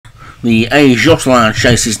The A Jousselin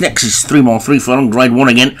chases next. Is 3 mile 3 furlong, grade 1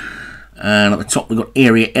 again. And at the top we've got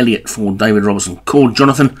Area Elliott for David Robertson, Core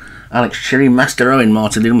Jonathan, Alex Cherry, Master Owen,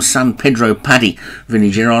 Martin Lidham, San Pedro Paddy,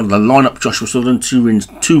 Vinnie Gerard. The lineup, Joshua Sutherland, 2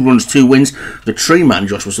 runs, 2 wins. The Tree Man,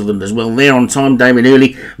 Joshua Sutherland as well. There on time, David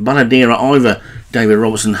Hurley, Balladera Ivor, David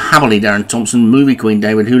Robertson, Haverley, Darren Thompson, Movie Queen,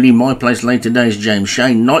 David Hooley, My Place Later Days, James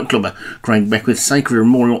Shane, Nightclubber, Craig Beckwith, Sacred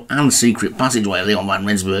Memorial and Secret Passageway, Leon Van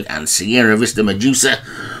Rensburg and Sierra Vista Medusa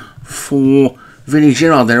for Vinnie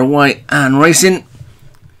Gerard. They're away and racing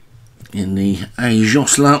in the A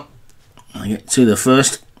Jousselin. I get to the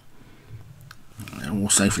first. They're all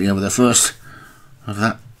safely over the first of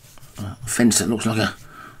that fence that looks like a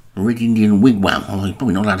Red Indian wigwam. Although you're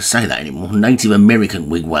probably not allowed to say that anymore. Native American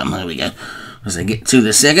wigwam. There we go. As they get to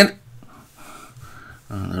the second.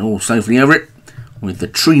 They're all safely over it, with the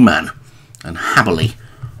Tree Man and Haberley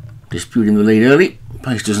disputing the lead early.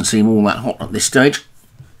 Pace doesn't seem all that hot at this stage.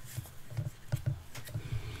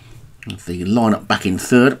 With the lineup back in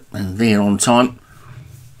third, and there on time.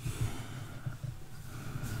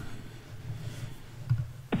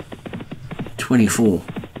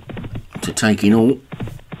 $24 to take in all.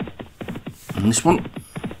 And this one.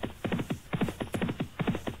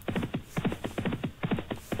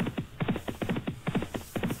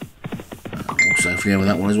 Safely over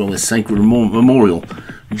that one as well, with Sacred Memorial.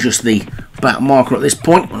 Just the back marker at this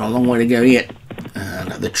point, and a long way to go yet.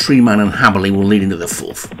 And the Tree Man and Haberley will lead into the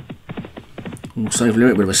fourth. All safely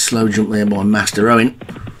over it, bit of a slow jump there by Master Owen.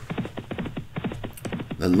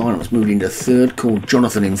 The lineup's moved into third, called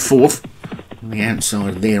Jonathan in fourth. On the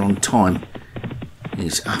outside there on time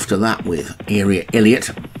is after that with Area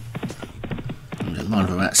Elliott. There's a line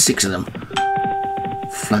of about 6 of them,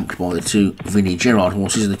 flanked by the 2 Vinnie Gerard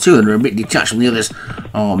horses. The 2 that are a bit detached from the others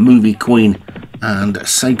are Movie Queen and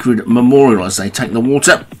Sacred Memorial as they take the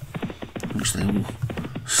water, which they will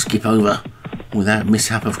skip over without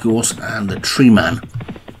mishap, of course. And the Tree Man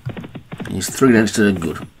is 3 lengths to the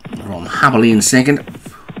good from Haberley in second.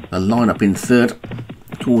 The lineup in third,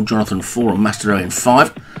 called Jonathan 4 and Master Owen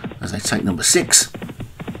 5 as they take number 6,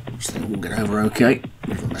 which they will get over okay.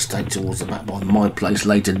 Bit of a mistake towards the back by My Place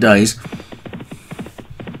Later Days.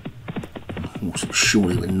 Also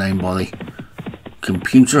surely been named by the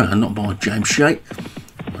computer and not by James Shea.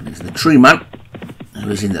 And it's the Tree Man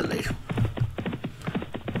who is in the lead.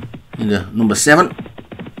 Into number 7.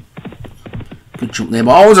 Good jump there,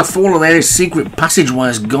 but there's a faller there. His Secret Passageway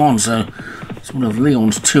has gone, so it's one of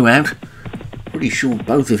Leon's 2 out. Pretty sure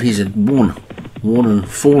both of his had won and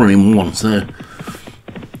fallen in one, so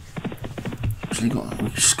actually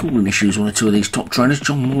got schooling issues, one or 2 of these top trainers.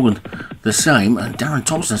 John Morgan the same, and Darren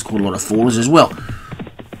Thompson has caught a lot of fallers as well.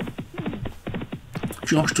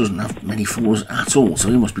 Josh doesn't have many fallers at all, so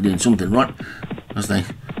he must be doing something right as they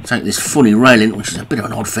take this funny railing, which is a bit of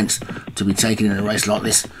an odd fence to be taken in a race like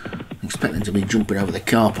this. Expect them to be jumping over the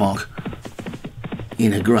car park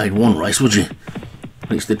in a grade 1 race, would you?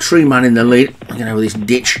 But it's the Tree Man in the lead, again over this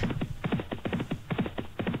ditch,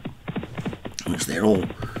 which they're all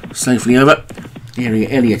safely over. Area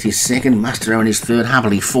Elliott is second, Master Owen is third,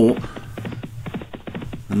 Haberley 4.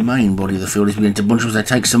 The main body of the field is beginning to bunch as they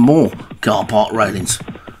take some more car park railings.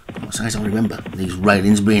 As I remember these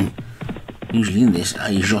railings being usually in this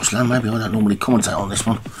A Jousselin. Maybe I don't normally commentate on this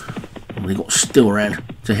one. Normally got Still around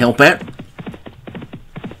to help out.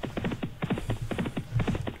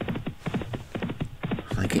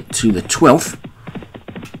 They get to the 12th.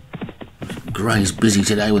 Gray's busy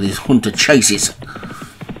today with his Hunter chases.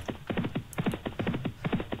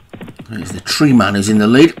 There's the Tree Man who's in the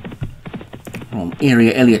lead. From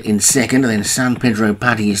Area Elliott in second, and then San Pedro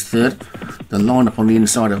Paddy is third. The lineup on the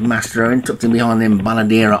inside of Master Owen, tucked in behind them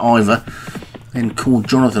Balladera Ivor. Then called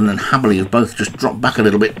Jonathan and Haberley have both just dropped back a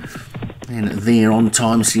little bit. And there on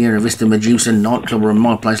time, Sierra Vista Medusa, Nightclubber and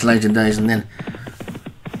My Place Later Days. And then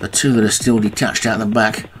the 2 that are still detached out the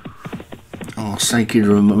back are Sacred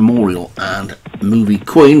Memorial and Movie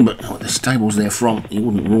Queen. But the stables they're from, you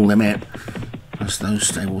wouldn't rule them out, as those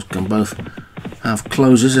stables can both have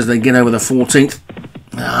closers as they get over the 14th.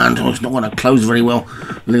 And it's not going to close very well.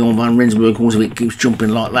 Leon Van Rensburg, also, if it keeps jumping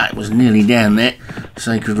like that, it was nearly down there.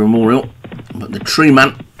 Sacred Memorial. But the Tree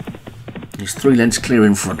Man is 3 lengths clear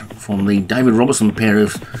in front from the David Robertson pair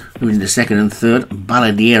who's moving to second and third.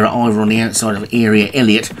 Balladera Ivor on the outside of Area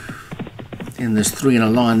Elliott. And there's 3 in a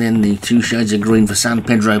line then, the 2 shades of green for San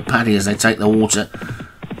Pedro Paddy as they take the water.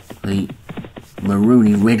 The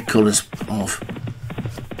maroony red colours of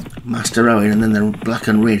Master Owen, and then the black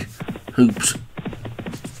and red hoops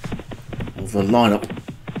of the lineup.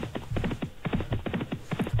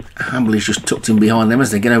 Hambley's just tucked in behind them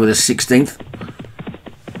as they get over the 16th.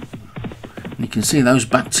 can see those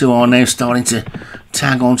back two are now starting to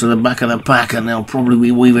tag onto the back of the pack, and they'll probably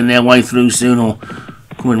be weaving their way through soon or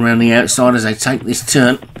coming around the outside as they take this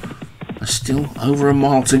turn. There's still over a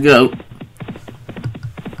mile to go.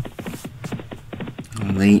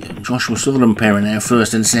 And the Joshua Sutherland pair are now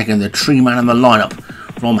first and second. The Tree Man and the lineup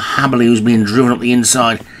from Habley, who's being driven up the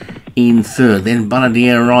inside, in third. Then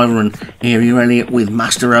Baladier River and Area Elliott with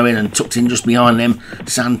Master Owen, and tucked in just behind them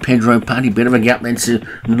San Pedro Paddy. Bit of a gap then to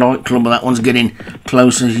Nightclub, but that one's getting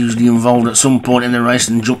closer. Usually involved at some point in the race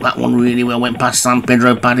and jumped that one really well. Went past San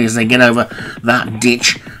Pedro Paddy as they get over that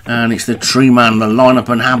ditch. And it's the Tree Man, the lineup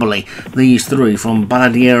and Habley. These three from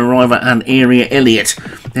Baladier River and Area Elliott.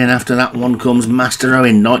 Then after that one comes Master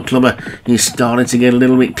Owen. Nightclubber is starting to get a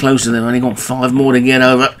little bit closer. They've only got 5 more to get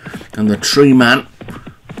over. And the Tree Man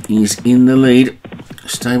is in the lead.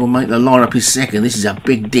 Stablemate, the lineup is second. This is a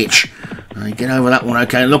big ditch. Get over that one.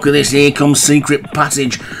 Okay, look at this. Here comes Secret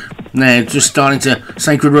Passage. Now, just starting to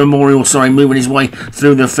Sacred Memorial, moving his way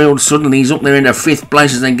through the field. Suddenly, he's up there into 5th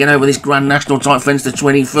place as they get over this Grand National type fence to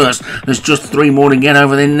 21st. There's just 3 more to get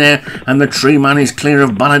over in there, and the Tree Man is clear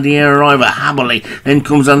of Baladier River. Habley. Then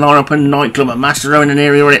comes the lineup and Nightclub. And Master Owen and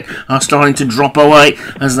Area Elliott are starting to drop away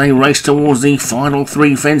as they race towards the final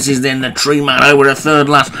 3 fences. Then the Tree Man over a third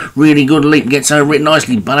last. Really good leap, gets over it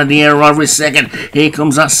nicely. Baladier River is second. Here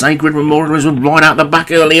comes that Sacred Memorial, who's right out the back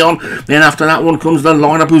early on. Then after that one comes the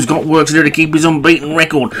lineup, who's got work to do to keep his unbeaten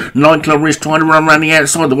record. Nightclubber is trying to run around the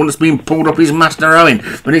outside. The one that's being pulled up is Master Owen,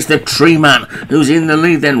 but it's the Tree Man who's in the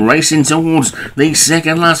lead, then racing towards the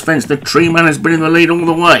second last fence. The Tree Man has been in the lead all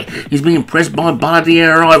the way. He's being pressed by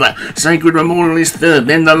Baladier River. Sacred Memorial is third,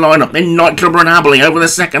 then the lineup, then Nightclubber and Habley. Over the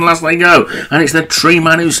second last they go, and it's the Tree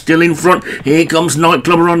Man who's still in front. Here comes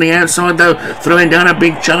Nightclubber on the outside though, throwing down a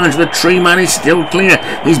big challenge. The Tree Man is still clear.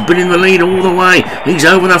 He's been in the lead all the way. He's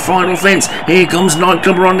over the final fence. Here comes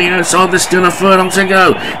Nightclubber on the outside. There's still a furlong to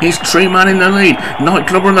go. He's Tree Man in the lead.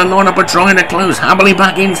 Nightclubber and the lineup are trying to close. Habley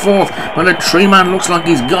back in 4th, but the Tree Man looks like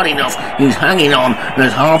he's got enough. He's hanging on.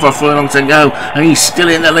 There's half a furlong to go, and he's still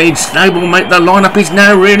in the lead. Stablemate, the lineup is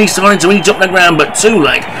now really starting to eat up the ground, but too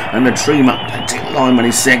late. And the Tree Man, Lyman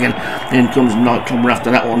is second. Then comes Nightclubber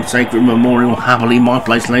after that one. Sacred Memorial, Habley, My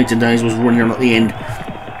Place Later Days was running on at the end.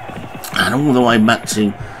 And all the way back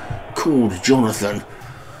to Called Jonathan.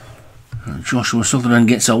 Joshua Sutherland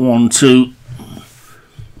gets a 1-2.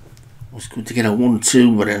 It's good to get a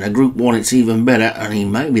 1-2, but in a Group 1 it's even better, and he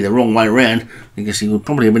may be the wrong way round because he would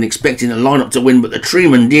probably have been expecting the lineup to win, but the Tree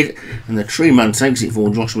Man did, and the Tree Man takes it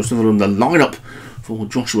for Joshua Sutherland. The lineup for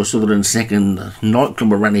Joshua Sutherland second.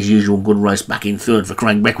 Nightclubber ran his usual good race back in third for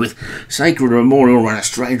Craig Beckwith. Sacred Memorial ran a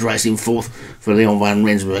strange race in 4th for Leon van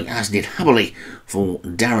Rensburg, as did Habley for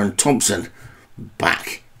Darren Thompson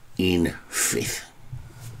back in 5th.